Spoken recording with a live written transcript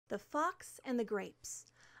The Fox and the Grapes.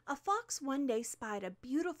 A fox one day spied a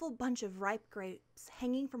beautiful bunch of ripe grapes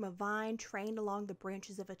hanging from a vine trained along the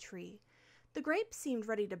branches of a tree. The grapes seemed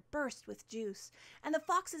ready to burst with juice, and the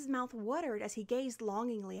fox's mouth watered as he gazed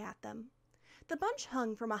longingly at them. The bunch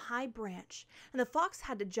hung from a high branch, and the fox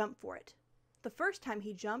had to jump for it. The first time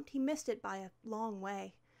he jumped, he missed it by a long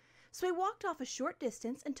way. So he walked off a short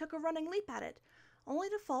distance and took a running leap at it, only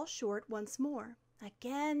to fall short once more.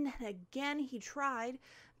 Again and again he tried,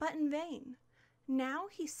 but in vain. Now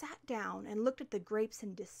he sat down and looked at the grapes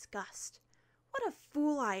in disgust. "What a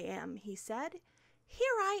fool I am," he said.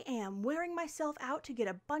 "Here I am, wearing myself out to get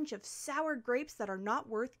a bunch of sour grapes that are not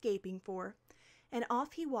worth gaping for." And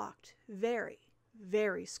off he walked, very,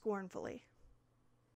 very scornfully.